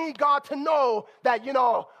 no. I need God to know that,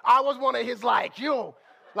 I was one of his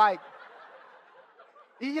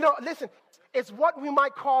listen, it's what we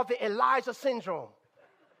might call the Elijah syndrome.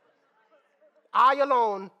 I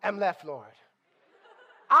alone am left, Lord.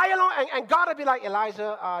 I alone, and God will be like,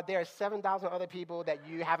 Elijah, there are 7,000 other people that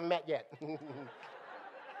you haven't met yet.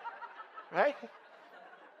 Right?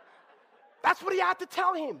 That's what he had to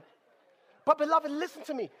tell him. But beloved, listen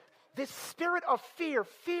to me. This spirit of fear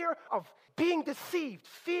of being deceived,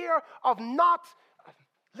 fear of not,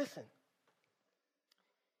 listen.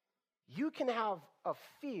 You can have a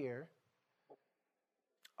fear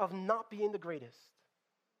of not being the greatest.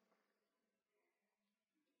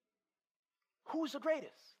 Who's the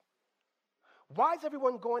greatest? Why is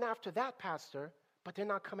everyone going after that pastor, but they're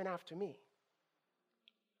not coming after me?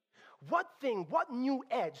 What thing, what new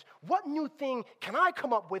edge, what new thing can I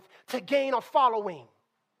come up with to gain a following?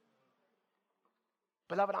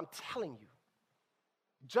 Beloved, I'm telling you,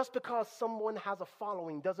 just because someone has a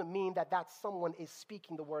following doesn't mean that someone is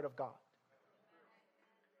speaking the word of God.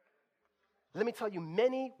 Let me tell you,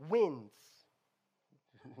 many winds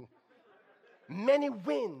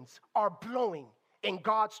are blowing in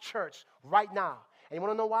God's church right now. And you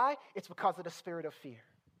want to know why? It's because of the spirit of fear.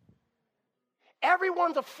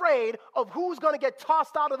 Everyone's afraid of who's going to get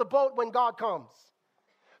tossed out of the boat when God comes.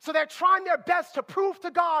 So they're trying their best to prove to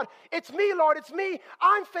God, it's me, Lord, it's me.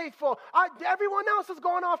 I'm faithful. Everyone else is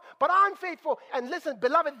going off, but I'm faithful. And listen,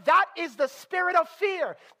 beloved, that is the spirit of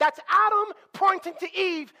fear. That's Adam pointing to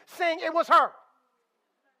Eve saying it was her.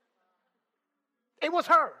 It was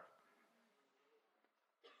her.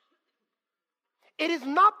 It is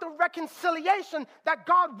not the reconciliation that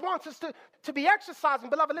God wants us to be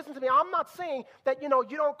exercising. Beloved, listen to me. I'm not saying that, you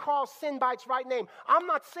don't call sin by its right name. I'm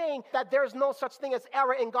not saying that there's no such thing as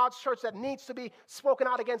error in God's church that needs to be spoken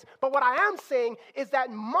out against. But what I am saying is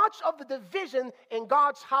that much of the division in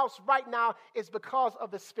God's house right now is because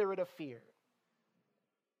of the spirit of fear.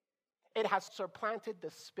 It has supplanted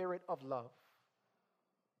the spirit of love.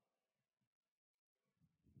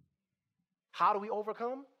 How do we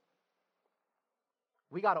overcome?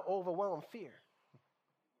 We got to overwhelm fear.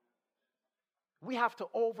 We have to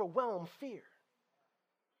overwhelm fear.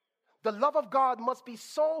 The love of God must be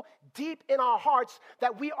so deep in our hearts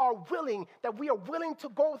that we are willing to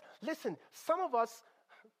go. Listen, some of us,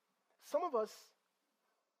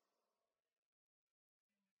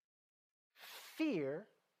 fear,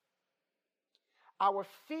 our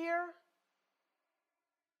fear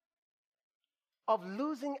of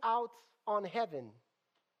losing out on heaven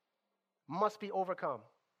must be overcome.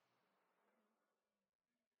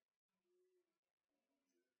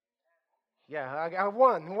 Yeah, I got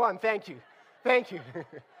one. Thank you.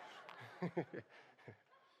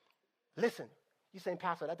 Listen, you're saying,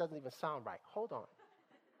 Pastor, that doesn't even sound right. Hold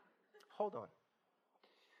on.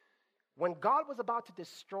 When God was about to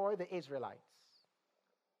destroy the Israelites,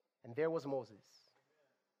 and there was Moses,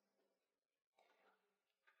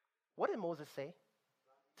 what did Moses say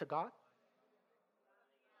to God?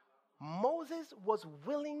 Moses was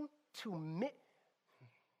willing to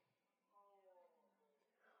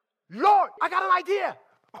Lord, I got an idea.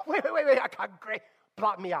 Wait, I got great.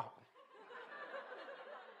 Blot me out.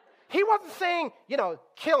 He wasn't saying,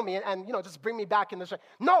 kill me and just bring me back in the strength.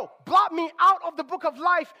 No, blot me out of the book of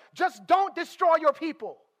life. Just don't destroy your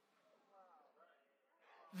people.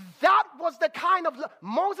 That was the kind of love.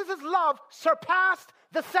 Moses' love surpassed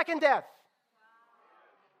the second death.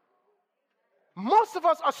 Most of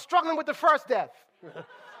us are struggling with the first death.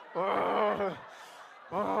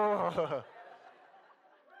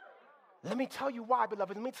 Let me tell you why,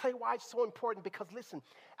 beloved. Let me tell you why it's so important. Because listen,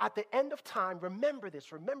 at the end of time, remember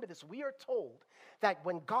this. We are told that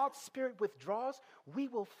when God's Spirit withdraws, we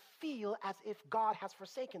will feel as if God has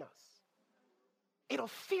forsaken us. It'll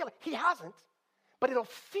feel, He hasn't, but it'll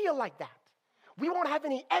feel like that. We won't have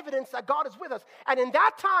any evidence that God is with us. And in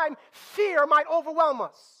that time, fear might overwhelm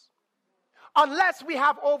us. Unless we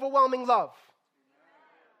have overwhelming love.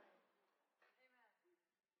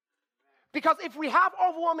 Because if we have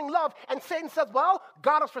overwhelming love and Satan says, well,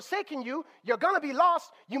 God has forsaken you, you're going to be lost,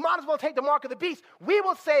 you might as well take the mark of the beast. We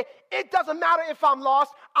will say, it doesn't matter if I'm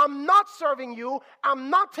lost, I'm not serving you, I'm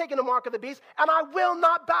not taking the mark of the beast, and I will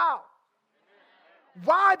not bow.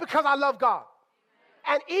 Why? Because I love God.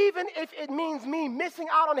 And even if it means me missing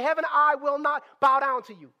out on heaven, I will not bow down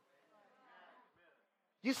to you.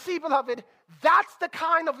 You see, beloved, that's the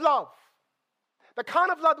kind of love. The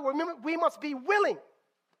kind of love that we must be willing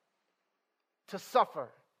to suffer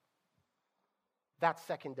that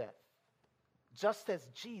second death. Just as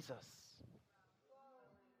Jesus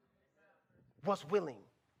was willing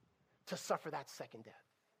to suffer that second death.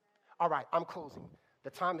 All right, I'm closing.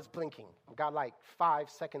 The time is blinking. I've got like 5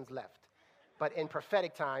 seconds left. But in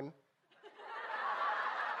prophetic time,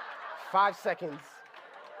 5 seconds.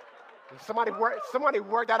 Somebody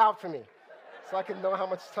work that out for me so I can know how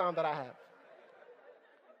much time that I have.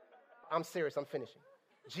 I'm serious, I'm finishing.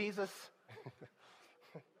 Jesus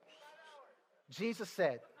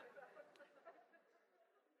said,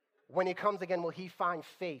 when He comes again, will He find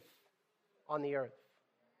faith on the earth?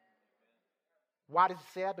 Why does He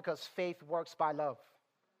say that? Because faith works by love.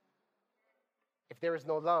 If there is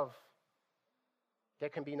no love, there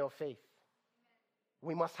can be no faith.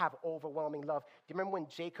 We must have overwhelming love. Do you remember when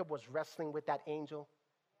Jacob was wrestling with that angel?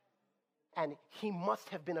 And he must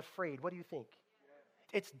have been afraid. What do you think?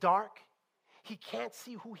 It's dark. He can't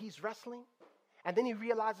see who he's wrestling. And then he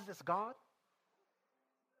realizes it's God.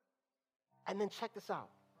 And then check this out.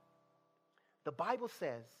 The Bible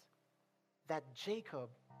says that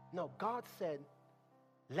God said,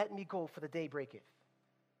 let me go for the day breaketh.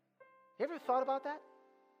 You ever thought about that?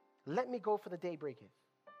 Let me go for the day breaketh.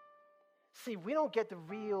 See, we don't get the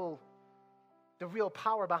real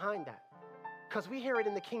power behind that. Because we hear it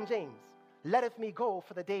in the King James. Letteth me go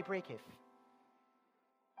for the day breaketh.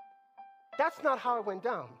 That's not how it went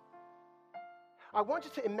down. I want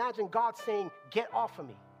you to imagine God saying, get off of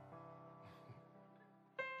me.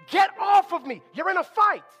 Get off of me. You're in a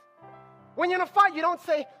fight. When you're in a fight, you don't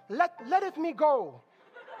say, letteth me go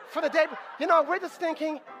for the day. We're just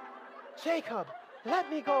thinking, Jacob, let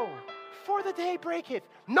me go for the day breaketh.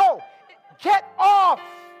 No, get off.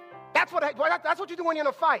 That's what you do when you're in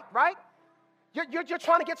a fight, right? You're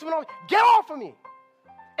trying to get someone off. Get off of me.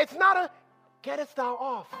 It's not a gettest thou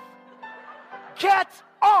off. Get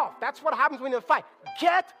off. That's what happens when you're in a fight.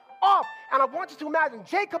 Get off. And I want you to imagine,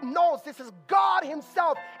 Jacob knows this is God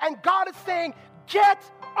Himself, and God is saying, get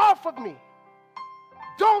off of me.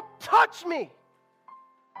 Don't touch me.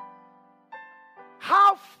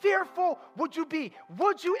 How fearful would you be?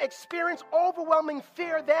 Would you experience overwhelming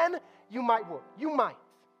fear then? You might.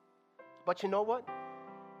 But you know what?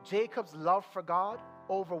 Jacob's love for God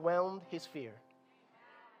overwhelmed his fear.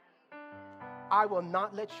 I will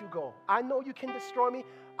not let you go. I know you can destroy me.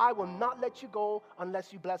 I will not let you go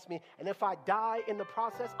unless you bless me. And if I die in the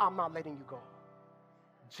process, I'm not letting you go.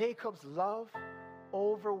 Jacob's love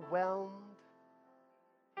overwhelmed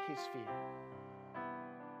his fear.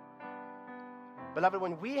 Beloved,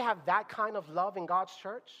 when we have that kind of love in God's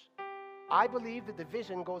church, I believe the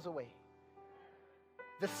division goes away.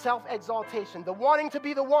 The self-exaltation, the wanting to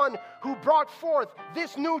be the one who brought forth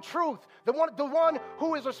this new truth, the one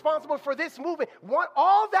who is responsible for this movement,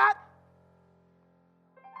 all that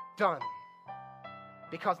done.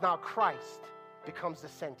 Because now Christ becomes the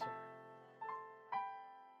center.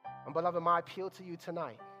 And beloved, my appeal to you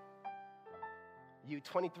tonight, you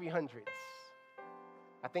 2300s.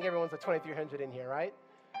 I think everyone's a 2300 in here, right?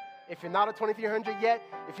 If you're not a 2300 yet,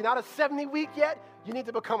 if you're not a 70 week yet, you need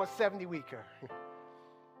to become a 70 weeker.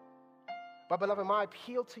 But beloved, my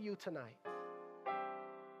appeal to you tonight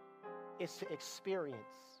is to experience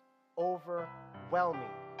overwhelming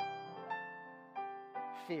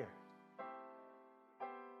fear.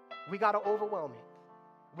 We got to overwhelm it.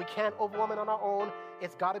 We can't overwhelm it on our own.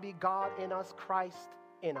 It's got to be God in us, Christ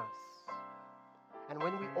in us. And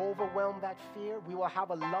when we overwhelm that fear, we will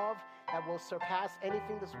have a love that will surpass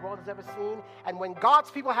anything this world has ever seen. And when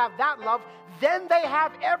God's people have that love, then they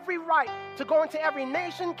have every right to go into every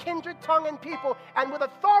nation, kindred, tongue, and people, and with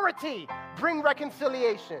authority bring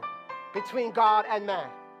reconciliation between God and man.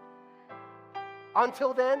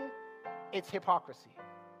 Until then, it's hypocrisy.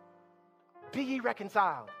 Be ye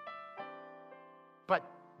reconciled. But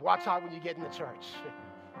watch out when you get in the church.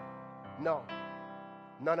 No.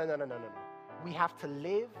 We have to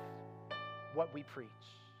live what we preach.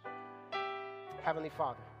 Heavenly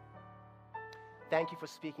Father, thank you for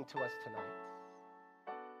speaking to us tonight.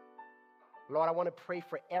 Lord, I want to pray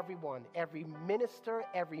for everyone, every minister,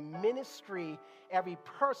 every ministry, every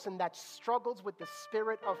person that struggles with the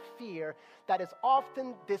spirit of fear that is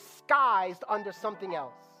often disguised under something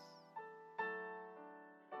else.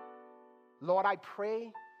 Lord, I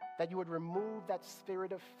pray that you would remove that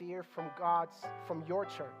spirit of fear from your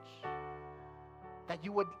church. That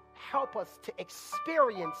you would help us to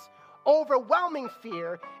experience overwhelming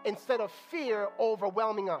fear instead of fear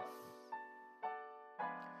overwhelming us.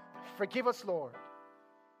 Forgive us, Lord.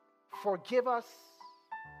 Forgive us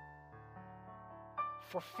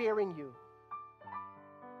for fearing you,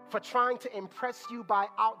 for trying to impress you by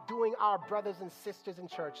outdoing our brothers and sisters in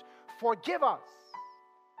church. Forgive us.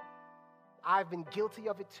 I've been guilty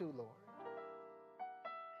of it too, Lord.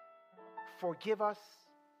 Forgive us.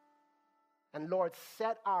 And Lord,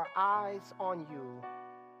 set our eyes on you.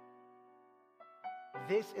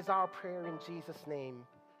 This is our prayer in Jesus' name.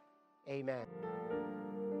 Amen.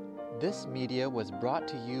 This media was brought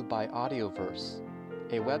to you by Audioverse,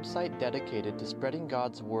 a website dedicated to spreading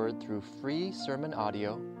God's Word through free sermon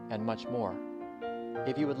audio and much more.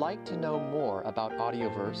 If you would like to know more about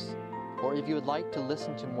Audioverse, or if you would like to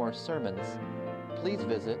listen to more sermons, please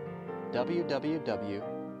visit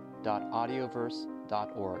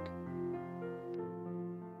www.audioverse.org.